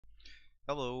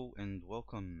Hello and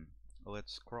welcome.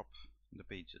 Let's crop the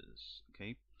pages.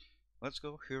 Okay, let's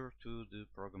go here to the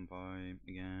program by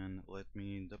again. Let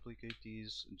me duplicate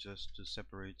these just to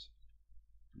separate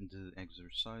the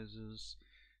exercises,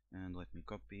 and let me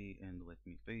copy and let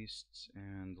me paste,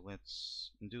 and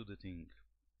let's do the thing.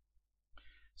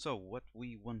 So what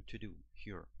we want to do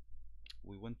here,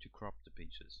 we want to crop the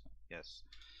pages. Yes.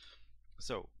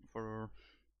 So for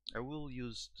I will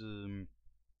use the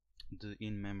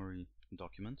in-memory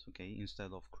document, okay,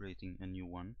 instead of creating a new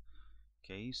one.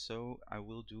 Okay, so I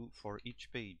will do for each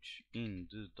page in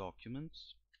the document,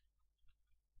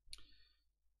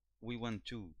 we want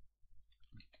to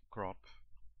crop,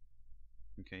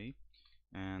 okay,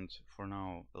 and for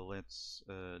now let's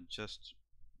just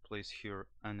place here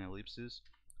an ellipsis.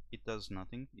 It does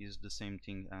nothing, is the same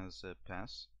thing as a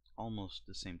pass, almost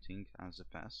the same thing as a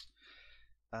pass.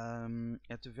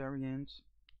 At the very end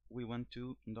we want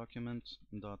to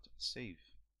document.save,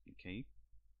 okay.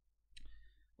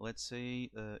 Let's say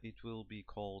it will be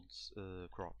called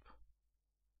cropped,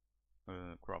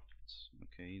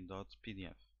 okay,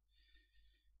 .pdf.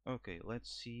 Okay,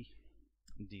 let's see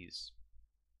these.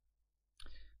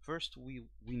 First we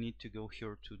need to go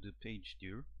here to the page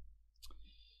here,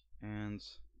 and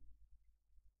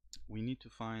we need to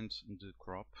find the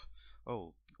crop.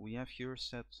 Oh, we have here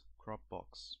set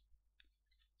CropBox.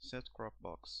 Set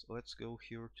CropBox. Let's go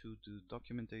here to the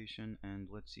documentation and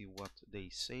let's see what they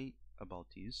say about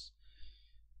this.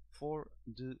 For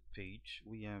the page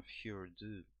we have here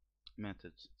the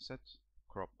method set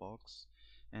CropBox,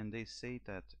 and they say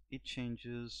that it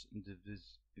changes the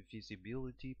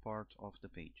visibility part of the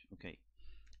page, okay,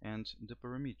 and the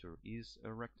parameter is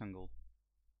a rectangle,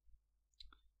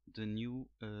 the new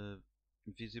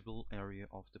visible area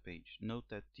of the page. Note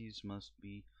that these must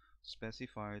be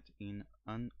specified in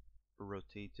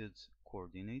unrotated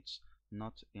coordinates,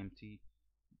 not empty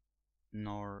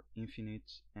nor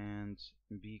infinite, and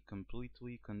be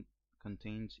completely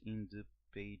contained in the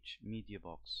page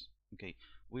MediaBox. Okay,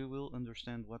 we will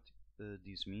understand what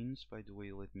this means. By the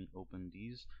way, let me open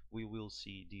these. We will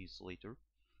see these later.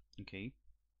 Okay,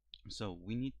 so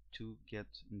we need to get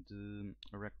the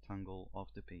rectangle of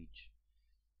the page.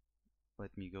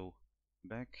 Let me go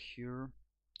back here.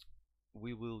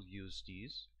 We will use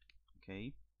these.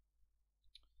 Okay,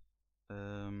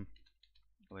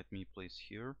 let me place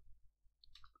here.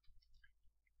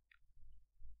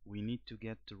 We need to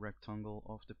get the rectangle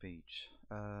of the page.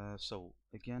 So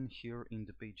again here in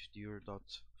the page dir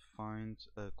dot find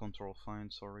control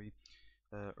find, sorry,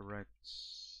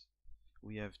 rects,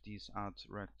 we have this add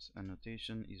rect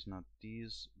annotation is not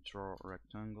this, draw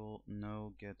rectangle,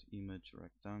 no, get image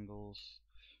rectangles.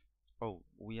 Oh,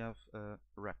 we have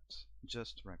rect,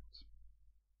 just rect.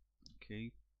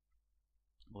 Okay,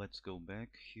 let's go back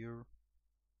here.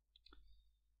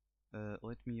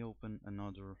 Let me open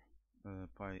another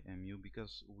PyMu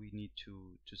because we need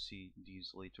to see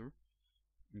these later.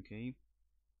 Okay,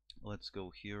 let's go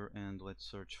here and let's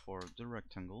search for the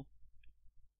rectangle,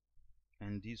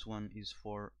 and this one is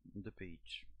for the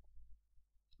page.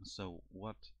 So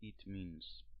what it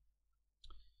means: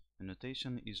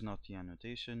 annotation is not the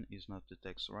annotation, is not the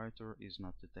text writer, is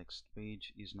not the text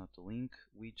page, is not the link,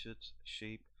 widget,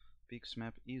 shape,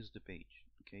 pixmap is the page.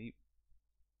 Okay,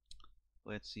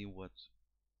 let's see what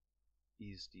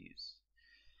is this.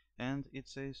 And it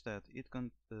says that it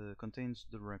contains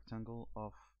the rectangle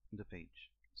of the page,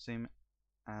 same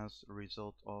as a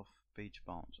result of page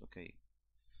bound.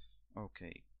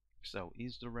 Okay, so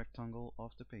is the rectangle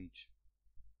of the page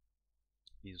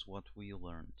is what we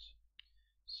learned.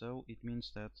 So it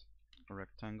means that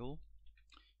rectangle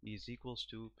is equals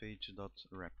to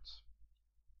page.rect.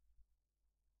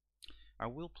 I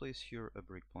will place here a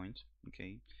breakpoint,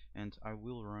 okay, and I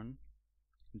will run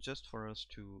just for us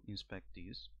to inspect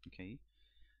these. Okay,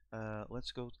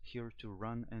 let's go here to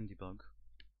run and debug.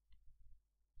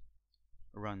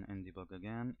 Run and debug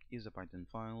again is a Python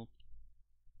file,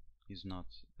 is not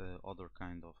other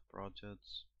kind of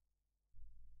projects.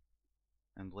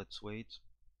 And let's wait.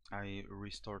 I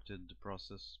restarted the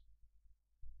process,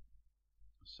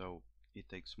 so it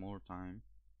takes more time.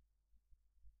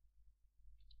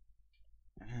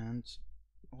 And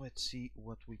let's see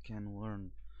what we can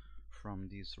learn from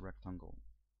this rectangle.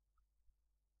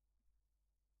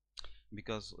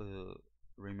 Because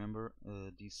remember,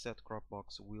 the set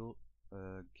CropBox will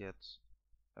get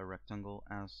a rectangle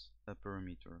as a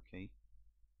parameter.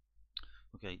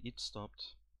 Okay, it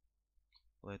stopped.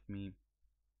 Let me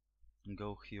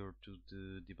go here to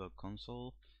the debug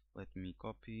console. Let me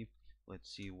copy. Let's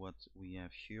see what we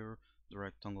have here. The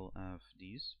rectangle have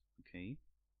these. Okay,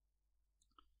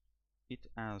 it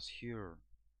has here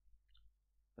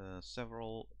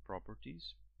several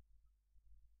properties.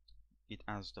 It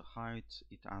has the height,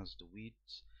 it has the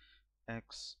width,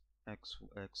 x, x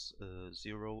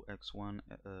 0, x1,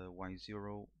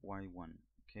 y0, y1.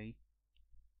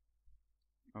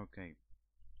 Okay,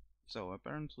 so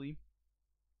apparently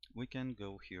we can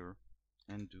go here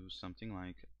and do something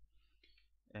like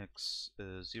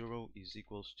x0 is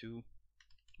equals to,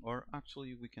 or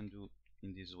actually we can do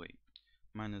in this way,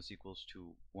 minus equals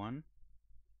to 1.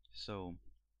 So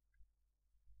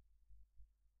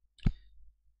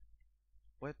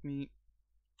let me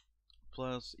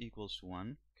plus equals to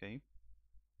 1, okay,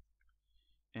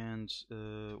 and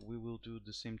we will do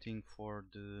the same thing for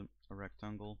the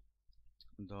rectangle.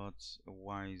 Dot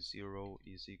y0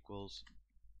 is equals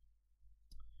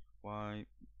y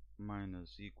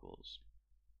minus equals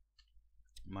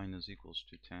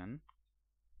to 10.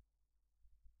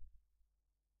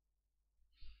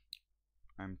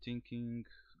 I'm thinking,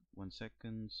 1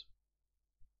 second.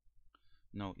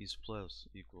 No, is plus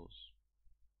equals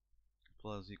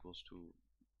to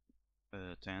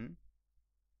 10.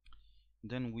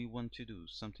 Then we want to do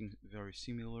something very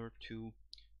similar to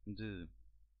the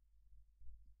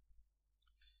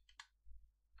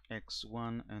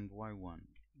x1 and y1,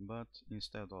 but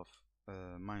instead of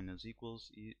minus equals,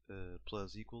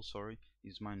 plus equals, sorry,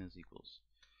 is minus equals.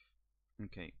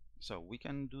 Okay, so we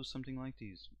can do something like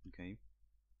this. Okay,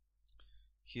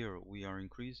 here we are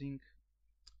increasing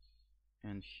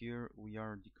and here we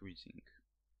are decreasing.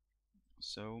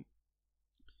 So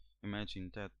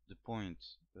imagine that the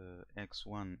point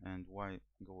x1 and y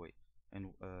go away,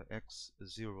 and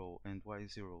x0 and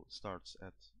y0 starts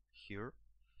at here,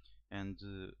 and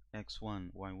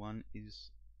x1 y1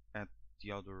 is at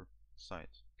the other side,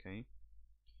 okay,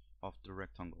 of the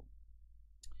rectangle.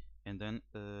 And then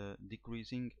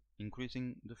increasing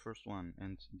the first one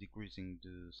and decreasing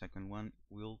the second one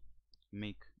will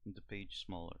make the page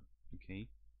smaller.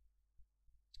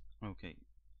 Okay,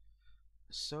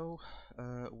 so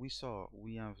we saw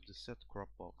we have the set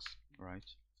CropBox,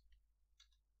 right?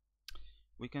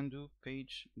 We can do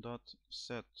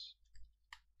page.set,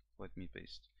 let me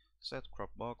paste, set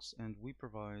CropBox, and we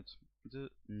provide the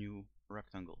new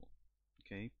rectangle,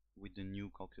 okay, with the new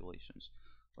calculations.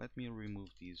 Let me remove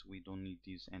these, we don't need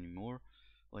these anymore.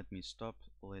 Let me stop,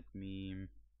 we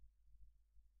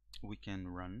can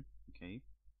run, okay,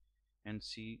 and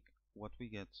see what we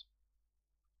get.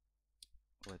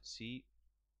 Let's see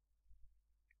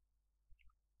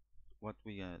what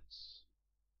we get.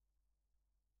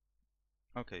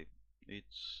 Okay,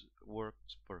 it's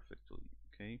worked perfectly.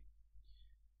 Okay,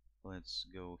 let's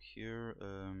go here,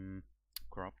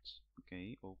 cropped,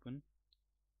 okay, open,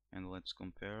 and let's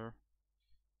compare.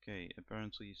 Okay,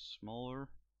 apparently smaller.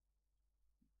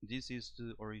 This is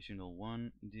the original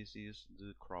one, this is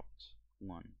the cropped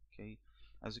one. Okay,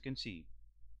 as you can see,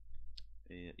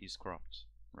 is cropped,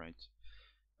 right?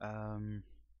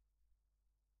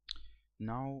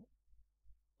 Now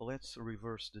let's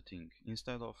reverse the thing.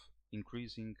 Instead of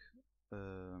increasing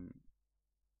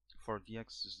for the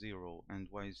x0 and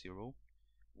y0,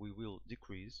 we will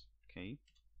decrease, okay,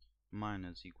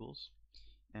 minus equals,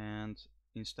 and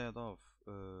instead of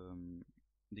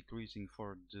decreasing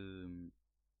for the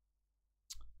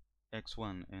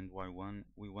x1 and y1,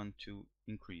 we want to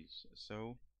increase,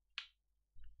 so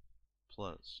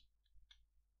plus.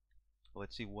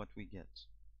 Let's see what we get.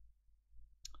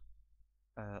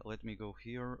 Let me go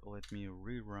here, let me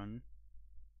rerun.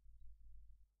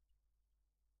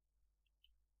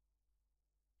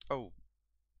 Oh,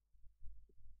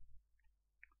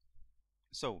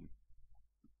 so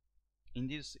in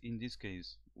this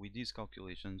case, with these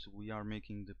calculations, we are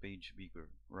making the page bigger,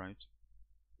 right?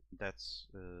 That's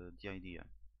the idea.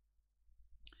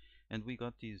 And we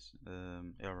got this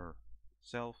error: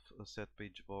 self set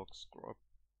page box crop.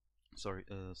 Sorry,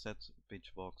 set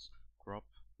page box crop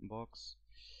box.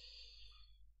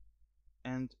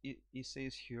 And it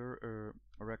says here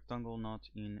a rectangle not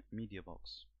in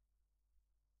MediaBox.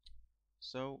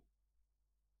 So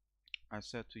I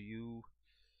said to you,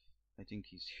 I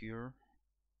think it's here.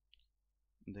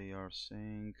 They are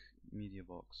saying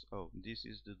MediaBox. Oh, this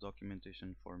is the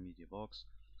documentation for MediaBox.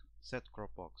 Set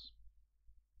CropBox.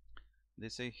 They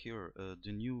say here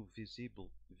the new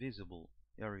visible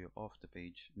area of the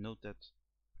page. Note that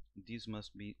this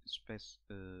must be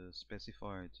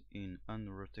specified in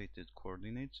unrotated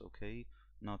coordinates, okay,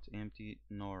 not empty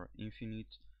nor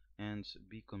infinite, and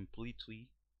be completely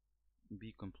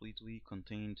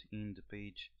contained in the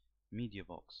page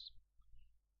MediaBox.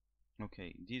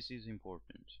 Okay, this is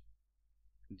important.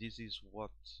 This is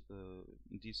what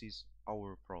this is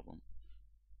our problem.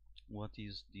 What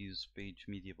is this page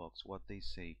MediaBox? What they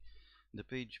say? the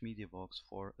page MediaBox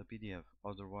for a PDF,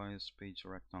 otherwise page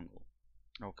rectangle.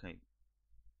 Okay,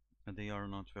 they are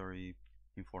not very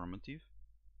informative.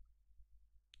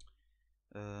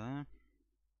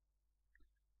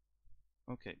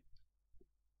 Okay,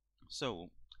 so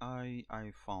I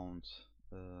found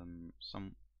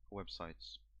some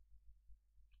websites.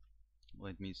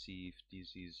 Let me see if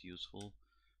this is useful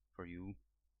for you.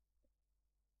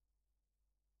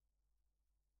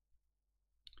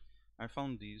 I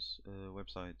found these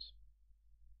websites,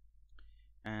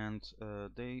 and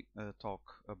they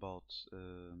talk about.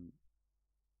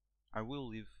 I will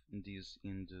leave these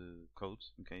in the code,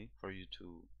 okay, for you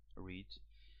to read.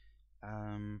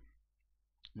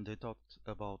 They talked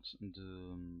about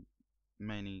the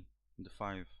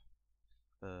five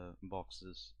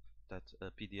boxes that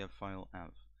a PDF file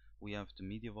have. We have the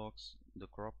MediaBox, the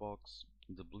CropBox,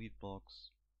 the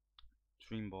BleedBox,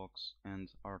 TrimBox,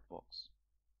 and ArtBox.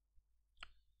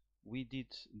 We did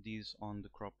this on the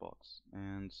CropBox,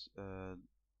 and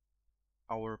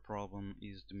our problem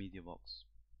is the MediaBox.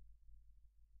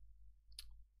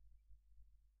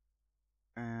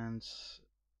 And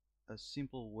a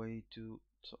simple way to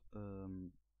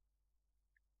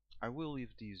I will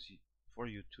leave these for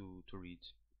you to read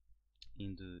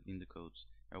in the codes.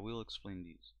 I will explain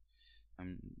these.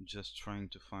 I'm just trying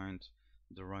to find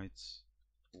the right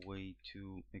way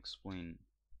to explain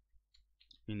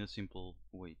in a simple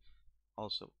way.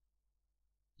 Also,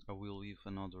 I will leave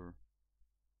another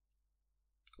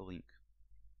link.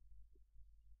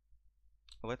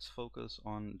 Let's focus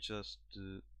on just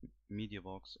the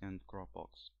MediaBox and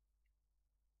CropBox.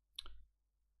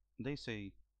 They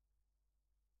say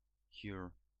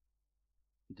here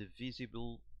the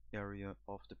visible area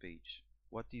of the page.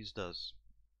 What this does,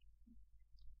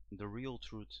 the real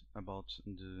truth about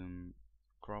the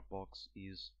CropBox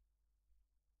is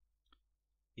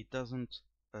it doesn't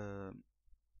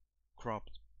crop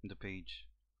the page.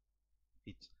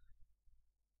 It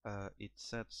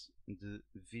sets the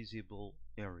visible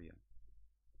area.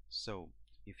 So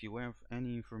if you have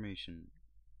any information,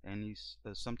 any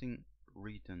something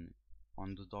written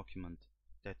on the document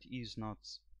that is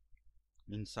not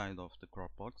inside of the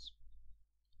CropBox,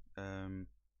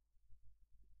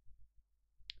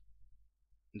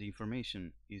 the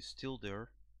information is still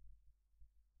there,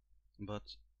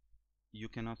 but you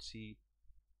cannot see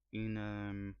in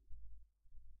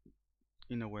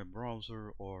a web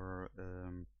browser or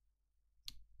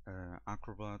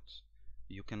Acrobat.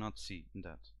 You cannot see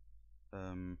that.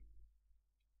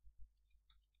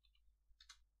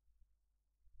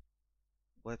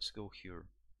 Let's go here,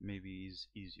 maybe is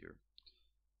easier.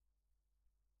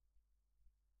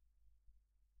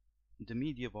 The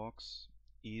MediaBox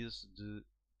is the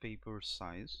paper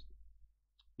size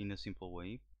in a simple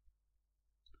way.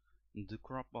 The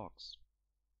CropBox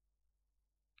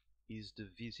is the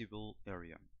visible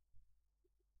area.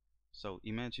 So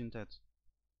imagine that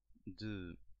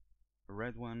the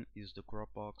red one is the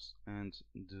CropBox and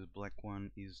the black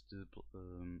one is the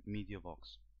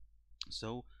MediaBox.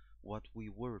 So what we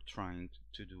were trying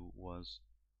to do was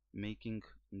making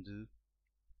the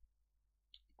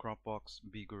CropBox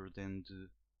bigger than the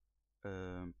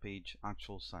page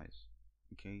actual size.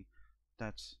 Okay,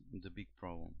 that's the big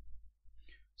problem.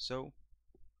 So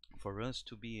for us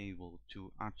to be able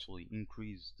to actually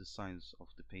increase the size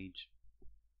of the page,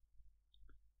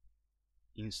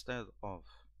 instead of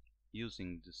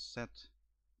using the set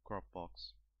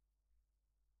CropBox,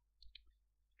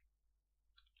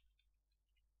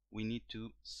 we need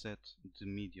to set the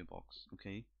MediaBox.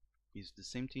 Okay, it's the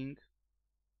same thing,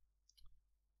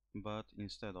 but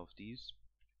instead of these,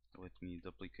 let me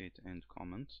duplicate and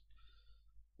comment,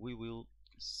 we will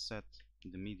set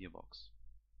the MediaBox,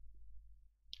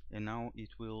 and now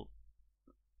it will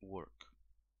work.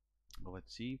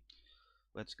 Let's see,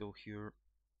 let's go here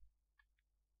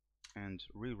and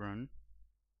rerun.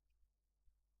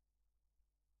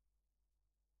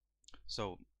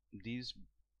 So these,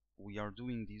 we are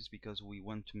doing this because we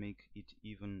want to make it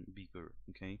even bigger.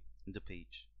 Okay, the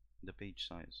page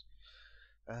size.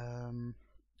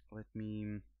 Let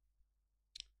me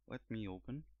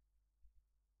open.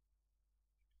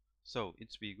 So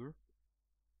it's bigger.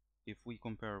 If we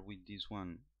compare with this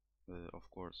one, of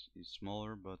course it's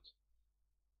smaller, but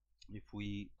if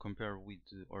we compare with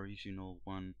the original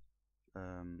one,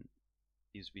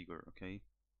 is bigger. Okay,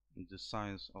 the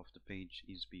size of the page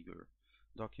is bigger.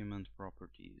 Document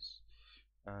properties.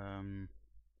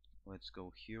 Let's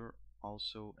go here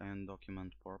also and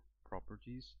document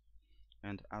properties,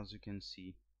 and as you can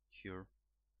see here,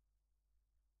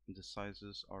 the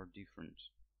sizes are different.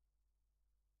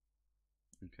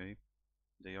 Okay,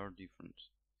 they are different.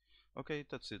 Okay,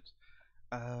 that's it.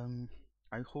 Um,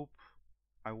 I hope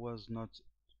I was not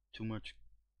too much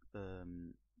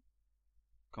um,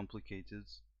 complicated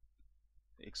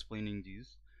explaining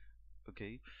this.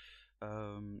 Okay,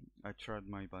 I tried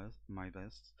my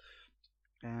best,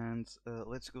 and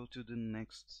let's go to the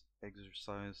next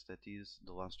exercise, that is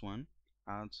the last one.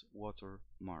 Add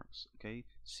watermarks. Okay,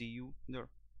 see you there.